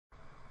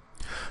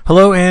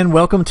Hello and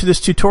welcome to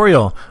this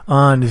tutorial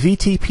on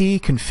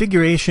VTP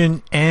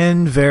configuration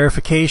and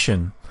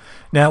verification.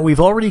 Now, we've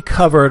already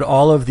covered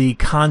all of the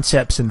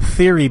concepts and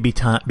theory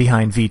behind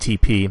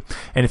VTP,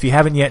 and if you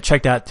haven't yet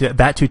checked out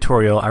that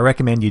tutorial, I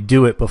recommend you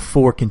do it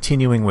before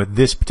continuing with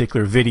this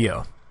particular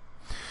video.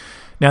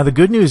 Now, the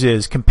good news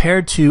is,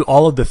 compared to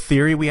all of the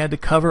theory we had to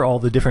cover, all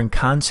the different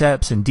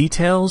concepts and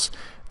details,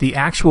 the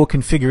actual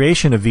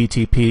configuration of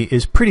VTP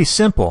is pretty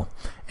simple,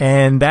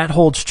 and that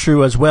holds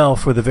true as well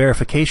for the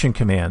verification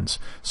commands.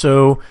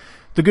 So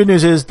the good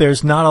news is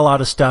there's not a lot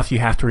of stuff you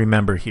have to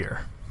remember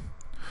here.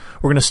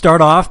 We're going to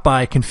start off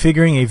by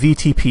configuring a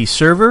VTP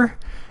server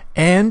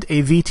and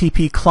a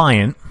VTP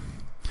client.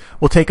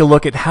 We'll take a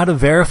look at how to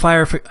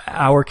verify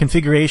our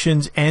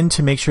configurations and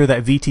to make sure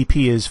that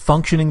VTP is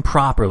functioning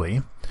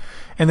properly.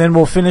 And then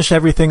we'll finish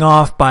everything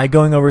off by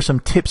going over some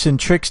tips and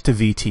tricks to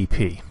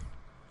VTP.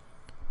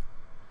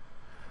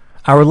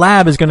 Our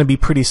lab is going to be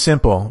pretty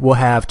simple. We'll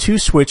have two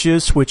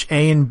switches, switch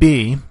A and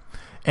B,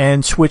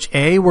 and switch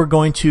A we're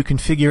going to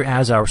configure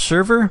as our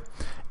server,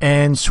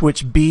 and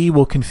switch B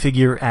will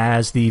configure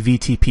as the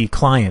VTP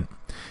client.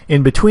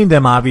 In between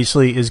them,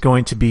 obviously, is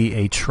going to be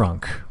a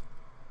trunk.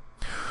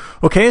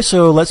 Okay,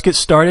 so let's get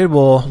started.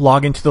 We'll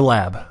log into the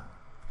lab.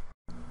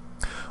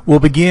 We'll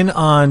begin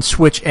on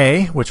switch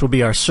A, which will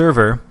be our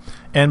server,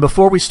 and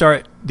before we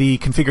start the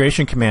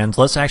configuration commands,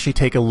 let's actually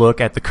take a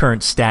look at the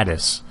current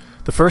status.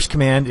 The first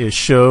command is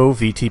show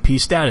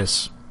VTP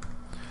status.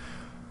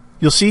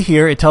 You'll see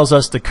here it tells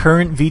us the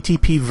current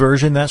VTP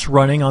version that's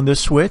running on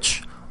this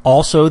switch,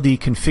 also the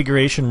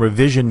configuration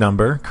revision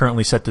number,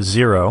 currently set to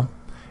 0.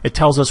 It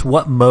tells us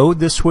what mode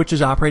this switch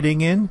is operating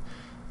in.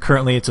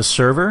 Currently it's a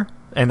server,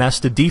 and that's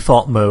the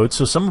default mode,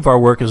 so some of our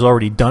work is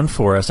already done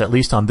for us, at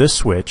least on this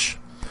switch.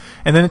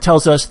 And then it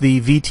tells us the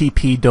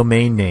VTP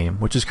domain name,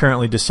 which is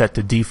currently just set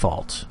to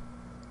default.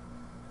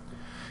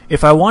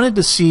 If I wanted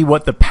to see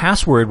what the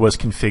password was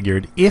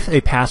configured, if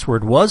a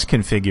password was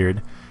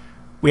configured,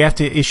 we have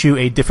to issue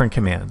a different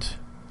command,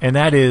 and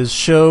that is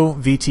show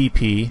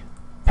VTP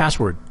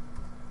password.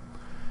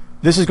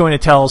 This is going to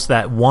tell us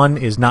that one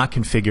is not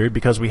configured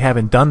because we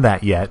haven't done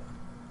that yet.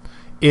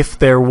 If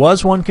there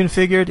was one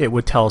configured, it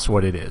would tell us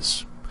what it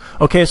is.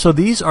 Okay, so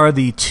these are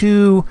the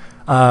two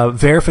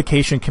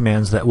verification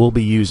commands that we'll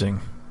be using.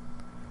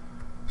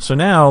 So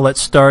now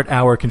let's start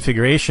our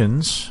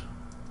configurations.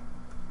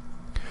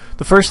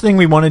 The first thing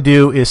we want to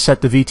do is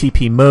set the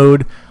VTP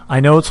mode. I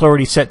know it's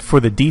already set for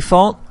the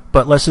default,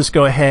 but let's just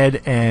go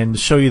ahead and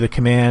show you the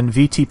command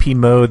VTP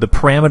mode. The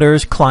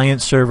parameters,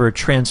 client, server,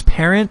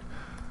 transparent.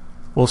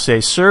 We'll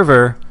say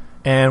server,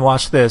 and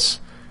watch this.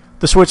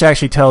 The switch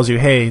actually tells you,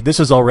 hey, this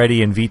is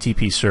already in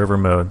VTP server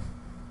mode.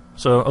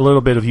 So a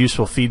little bit of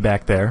useful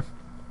feedback there.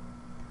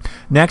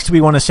 Next,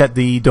 we want to set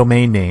the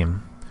domain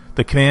name.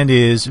 The command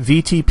is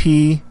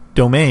VTP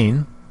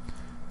domain,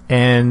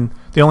 and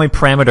the only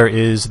parameter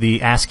is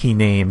the ASCII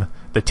name,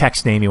 the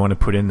text name you want to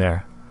put in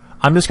there.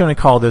 I'm just going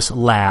to call this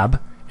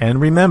lab,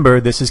 and remember,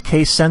 this is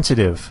case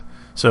sensitive.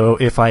 So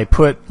if I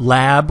put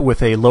lab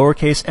with a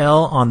lowercase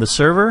l on the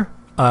server,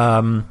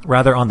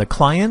 rather on the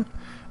client,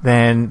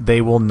 then they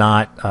will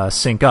not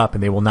sync up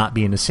and they will not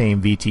be in the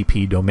same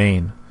VTP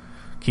domain.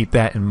 Keep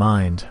that in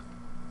mind.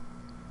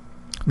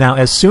 Now,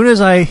 as soon as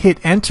I hit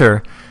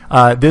enter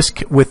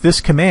with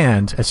this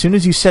command, as soon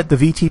as you set the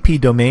VTP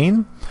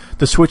domain,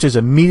 the switch is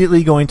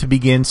immediately going to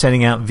begin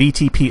sending out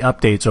VTP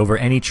updates over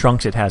any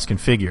trunks it has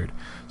configured.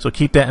 So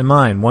keep that in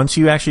mind. Once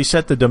you actually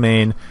set the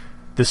domain,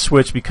 the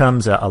switch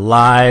becomes a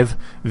live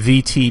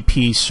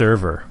VTP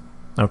server.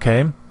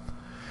 Okay?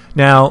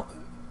 Now,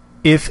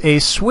 if a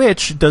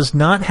switch does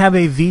not have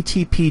a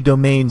VTP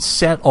domain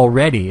set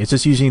already, it's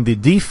just using the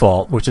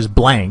default, which is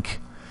blank,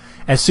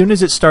 as soon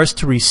as it starts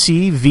to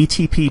receive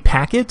VTP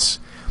packets,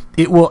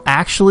 it will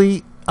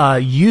actually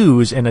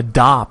use and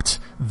adopt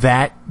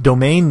that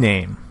domain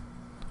name.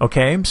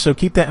 Okay, so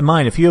keep that in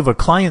mind. If you have a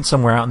client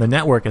somewhere out in the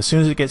network, as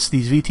soon as it gets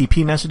these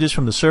VTP messages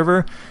from the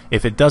server,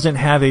 if it doesn't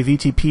have a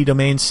VTP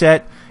domain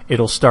set,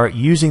 it'll start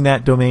using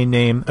that domain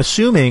name,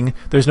 assuming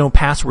there's no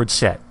password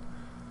set.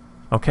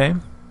 Okay?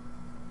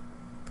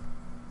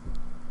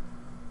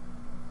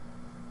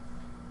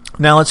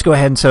 Now let's go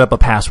ahead and set up a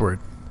password.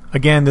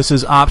 Again, this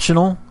is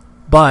optional,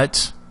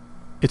 but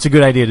it's a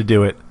good idea to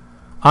do it.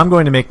 I'm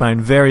going to make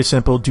mine very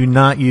simple. Do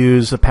not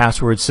use the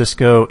password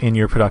Cisco in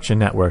your production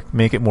network.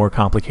 Make it more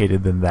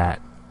complicated than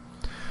that.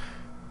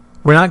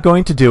 We're not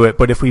going to do it,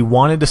 but if we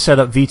wanted to set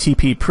up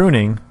VTP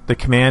pruning, the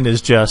command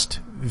is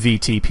just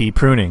VTP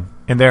pruning,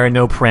 and there are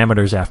no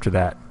parameters after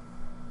that.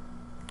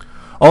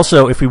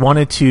 Also, if we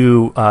wanted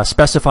to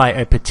specify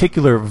a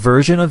particular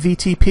version of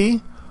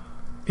VTP,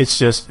 it's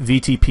just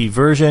VTP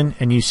version,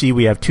 and you see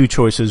we have two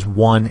choices,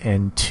 1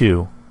 and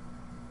 2.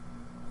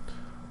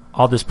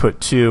 I'll just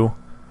put 2.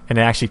 And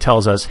it actually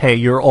tells us, hey,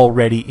 you're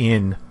already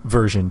in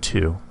version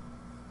 2.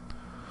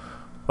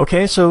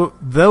 Okay, so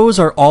those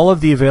are all of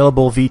the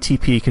available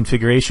VTP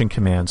configuration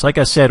commands. Like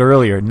I said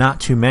earlier, not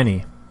too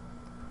many.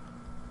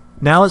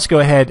 Now let's go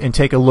ahead and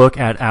take a look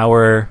at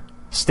our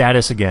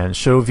status again,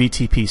 show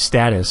VTP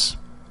status.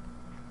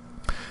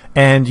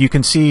 And you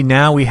can see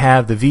now we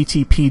have the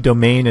VTP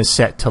domain is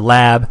set to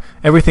lab.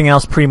 Everything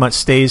else pretty much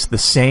stays the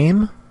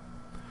same.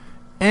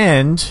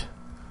 And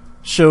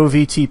show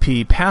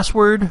VTP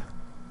password.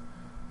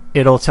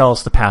 It'll tell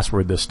us the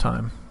password this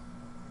time.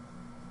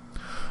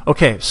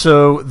 Okay,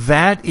 so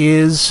that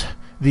is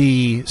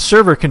the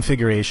server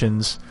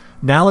configurations.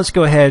 Now let's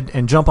go ahead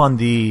and jump on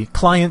the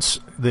client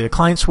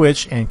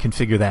switch and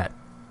configure that.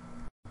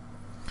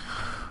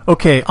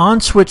 Okay,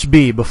 on switch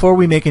B, before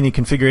we make any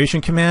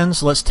configuration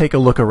commands, let's take a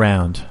look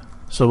around.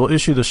 So we'll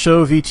issue the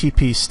show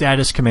VTP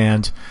status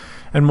command,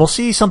 and we'll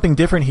see something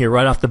different here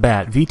right off the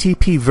bat.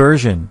 VTP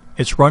version,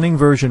 it's running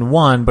version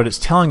 1, but it's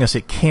telling us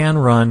it can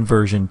run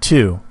version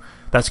 2.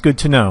 That's good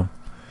to know.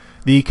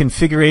 The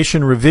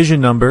configuration revision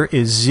number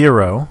is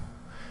 0,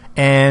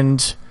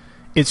 and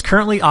it's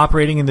currently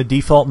operating in the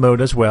default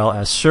mode as well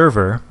as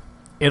server.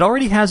 It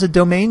already has a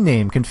domain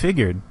name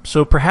configured,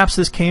 so perhaps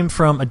this came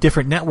from a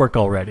different network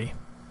already.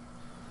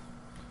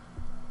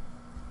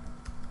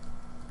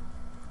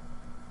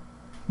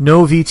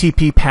 No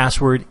VTP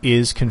password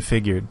is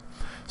configured.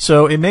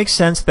 So it makes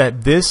sense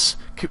that this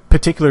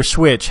particular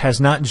switch has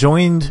not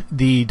joined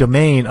the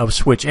domain of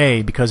switch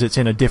A because it's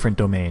in a different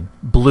domain,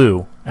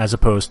 blue, as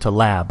opposed to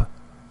lab.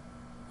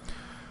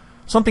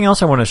 Something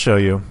else I want to show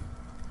you.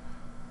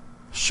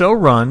 Show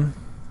run,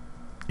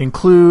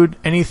 include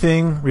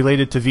anything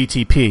related to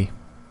VTP.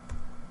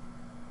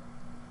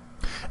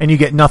 And you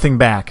get nothing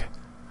back.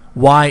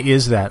 Why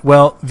is that?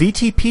 Well,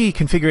 VTP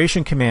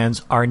configuration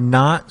commands are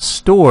not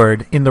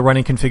stored in the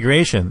running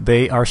configuration.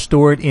 They are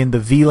stored in the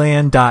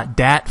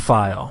vlan.dat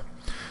file.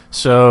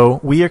 So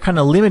we are kind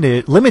of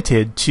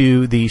limited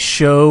to the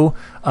show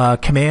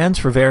commands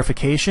for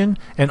verification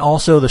and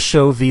also the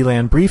show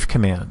VLAN brief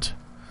command.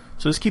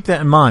 So just keep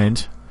that in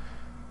mind.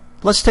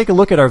 Let's take a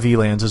look at our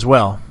VLANs as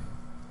well.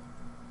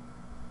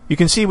 You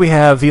can see we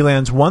have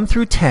VLANs 1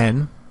 through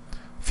 10,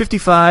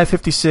 55,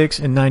 56,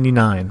 and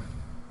 99.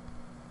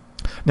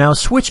 Now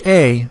switch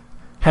A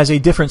has a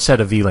different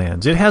set of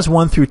VLANs. It has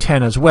 1 through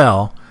 10 as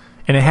well,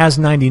 and it has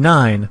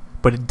 99,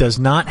 but it does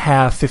not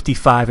have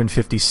 55 and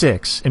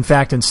 56. In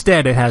fact,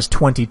 instead it has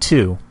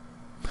 22.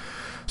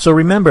 So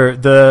remember,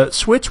 the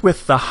switch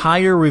with the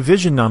higher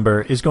revision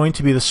number is going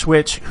to be the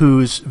switch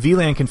whose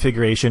VLAN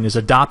configuration is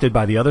adopted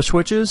by the other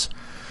switches.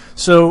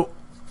 So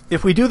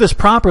if we do this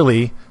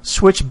properly,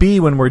 switch B,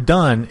 when we're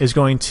done, is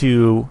going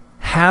to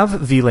have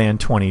VLAN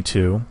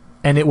 22,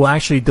 and it will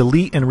actually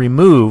delete and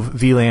remove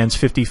VLANs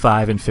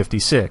 55 and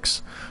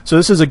 56. So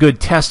this is a good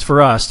test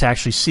for us to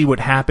actually see what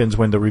happens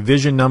when the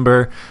revision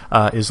number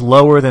is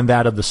lower than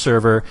that of the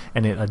server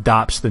and it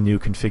adopts the new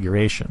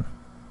configuration.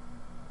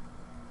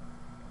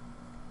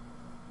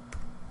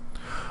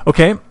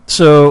 Okay,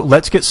 so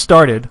let's get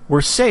started.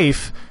 We're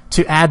safe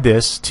to add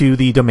this to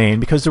the domain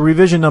because the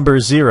revision number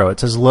is 0.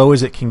 It's as low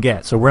as it can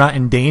get, so we're not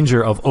in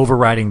danger of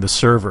overriding the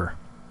server.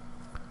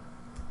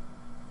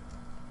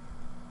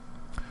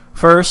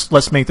 First,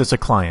 let's make this a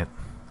client.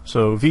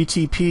 So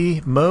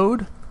VTP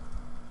mode,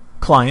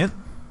 client,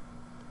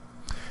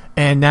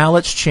 and now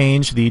let's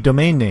change the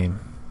domain name.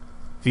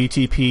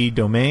 VTP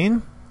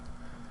domain,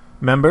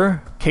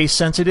 remember, case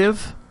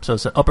sensitive, so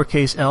it's an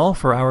uppercase L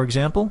for our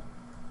example.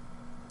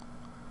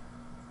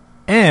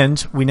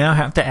 And we now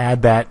have to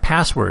add that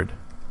password,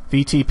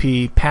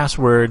 VTP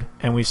password,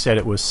 and we said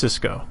it was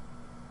Cisco.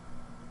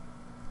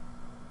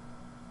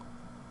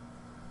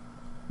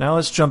 Now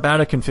let's jump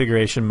out of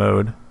configuration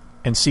mode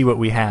and see what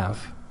we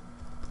have.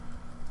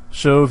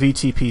 Show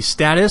VTP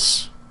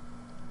status.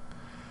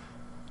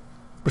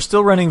 We're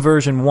still running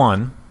version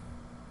 1.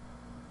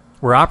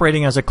 We're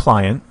operating as a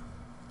client,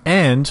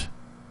 and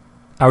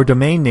our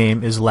domain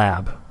name is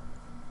lab.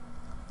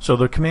 So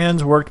the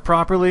commands worked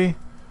properly.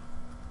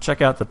 Check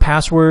out the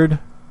password,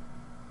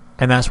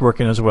 and that's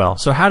working as well.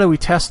 So how do we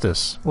test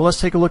this? Well,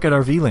 let's take a look at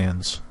our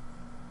VLANs.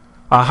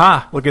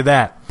 Aha, look at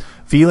that.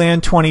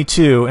 VLAN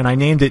 22, and I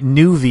named it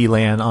new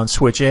VLAN on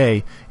switch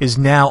A, is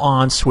now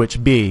on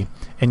switch B,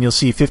 and you'll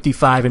see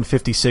 55 and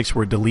 56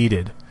 were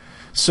deleted.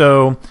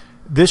 So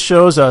this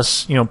shows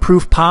us,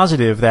 proof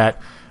positive that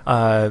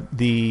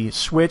the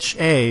switch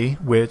A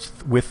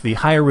with the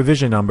higher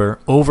revision number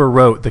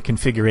overwrote the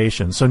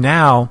configuration. So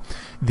now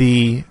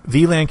the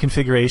VLAN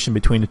configuration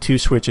between the two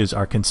switches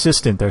are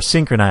consistent, they're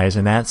synchronized,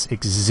 and that's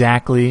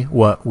exactly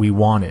what we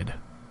wanted.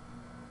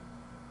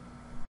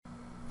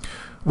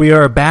 We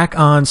are back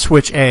on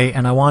switch A,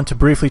 and I want to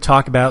briefly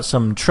talk about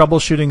some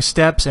troubleshooting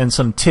steps and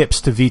some tips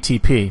to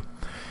VTP.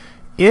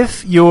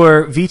 If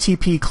your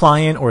VTP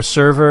client or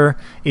server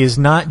is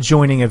not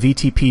joining a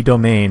VTP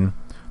domain,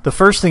 the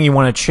first thing you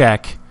want to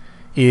check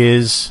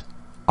is,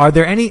 are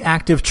there any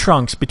active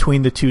trunks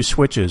between the two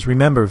switches?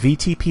 Remember,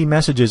 VTP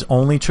messages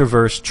only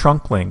traverse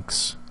trunk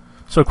links.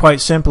 So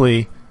quite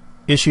simply,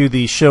 issue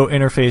the show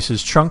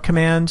interfaces trunk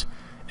command,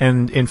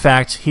 and in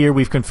fact, here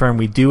we've confirmed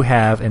we do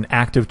have an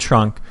active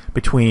trunk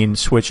between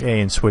switch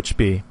A and switch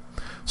B.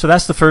 So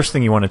that's the first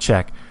thing you want to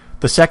check.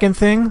 The second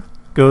thing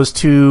goes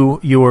to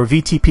your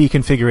VTP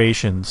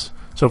configurations.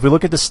 So if we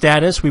look at the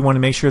status, we want to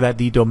make sure that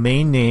the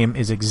domain name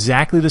is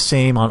exactly the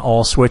same on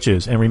all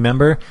switches. And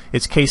remember,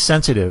 it's case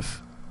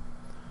sensitive.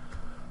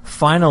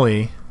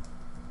 Finally,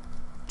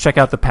 check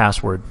out the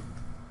password.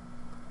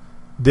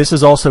 This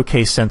is also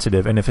case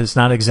sensitive, and if it's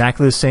not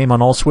exactly the same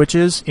on all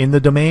switches in the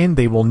domain,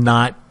 they will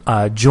not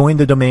join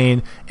the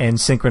domain and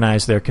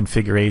synchronize their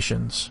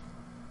configurations.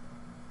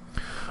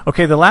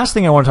 Okay, the last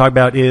thing I want to talk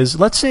about is,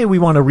 let's say we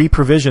want to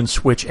reprovision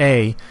switch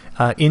A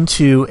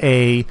into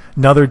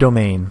another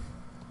domain.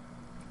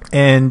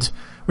 And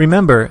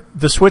remember,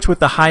 the switch with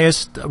the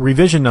highest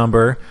revision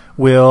number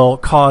will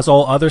cause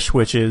all other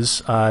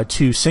switches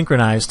to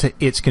synchronize to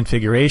its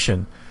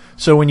configuration.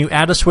 So when you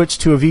add a switch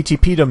to a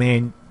VTP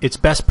domain, it's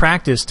best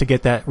practice to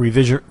get that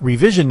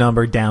revision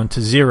number down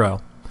to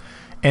 0.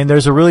 And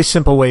there's a really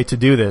simple way to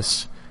do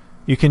this.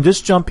 You can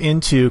just jump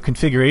into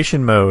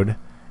configuration mode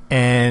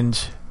and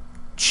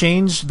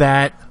change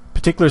that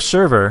particular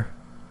server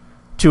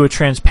to a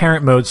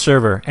transparent mode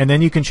server, and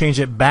then you can change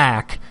it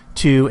back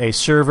to a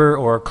server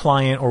or a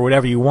client or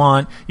whatever you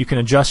want. You can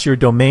adjust your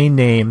domain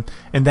name,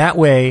 and that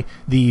way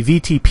the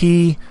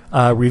VTP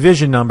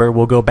revision number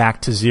will go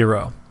back to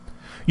 0.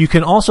 You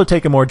can also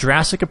take a more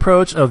drastic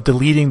approach of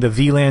deleting the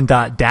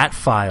vlan.dat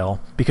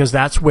file, because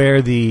that's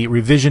where the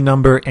revision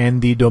number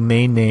and the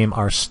domain name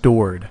are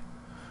stored.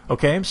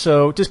 Okay,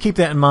 so just keep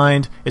that in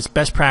mind. It's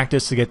best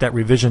practice to get that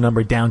revision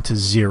number down to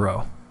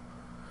 0.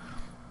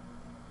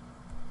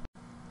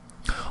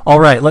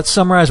 Alright, let's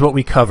summarize what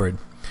we covered.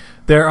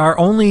 There are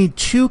only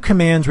 2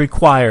 commands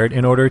required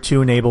in order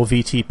to enable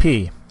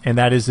VTP, and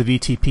that is the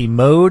VTP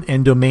mode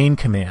and domain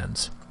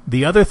commands.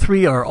 The other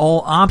 3 are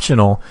all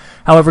optional.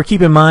 However,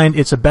 keep in mind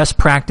it's a best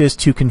practice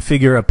to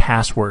configure a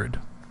password.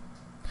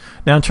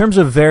 Now, in terms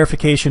of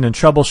verification and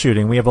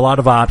troubleshooting, we have a lot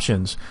of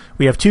options.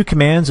 We have 2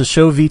 commands, the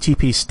show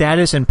VTP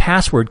status and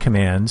password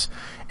commands,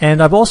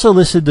 and I've also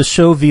listed the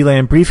show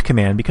VLAN brief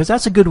command because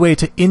that's a good way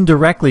to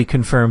indirectly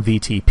confirm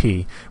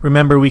VTP.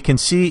 Remember, we can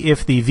see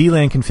if the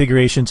VLAN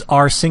configurations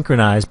are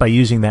synchronized by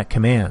using that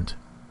command.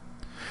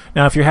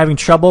 Now, if you're having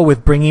trouble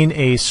with bringing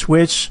a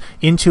switch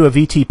into a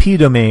VTP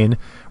domain,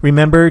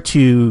 remember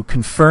to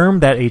confirm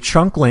that a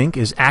trunk link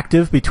is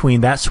active between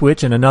that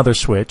switch and another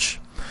switch,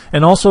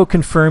 and also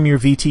confirm your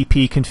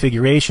VTP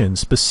configuration.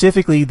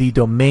 Specifically, the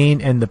domain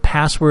and the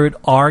password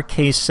are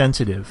case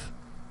sensitive.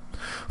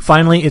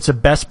 Finally, it's a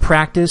best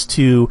practice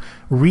to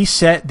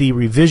reset the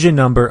revision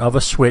number of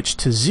a switch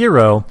to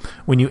 0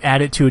 when you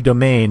add it to a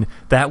domain.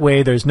 That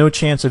way there's no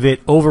chance of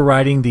it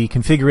overriding the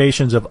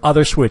configurations of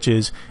other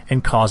switches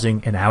and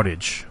causing an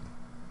outage.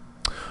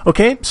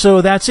 Okay,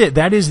 so that's it.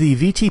 That is the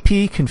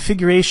VTP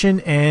configuration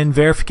and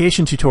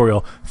verification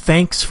tutorial.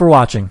 Thanks for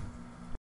watching.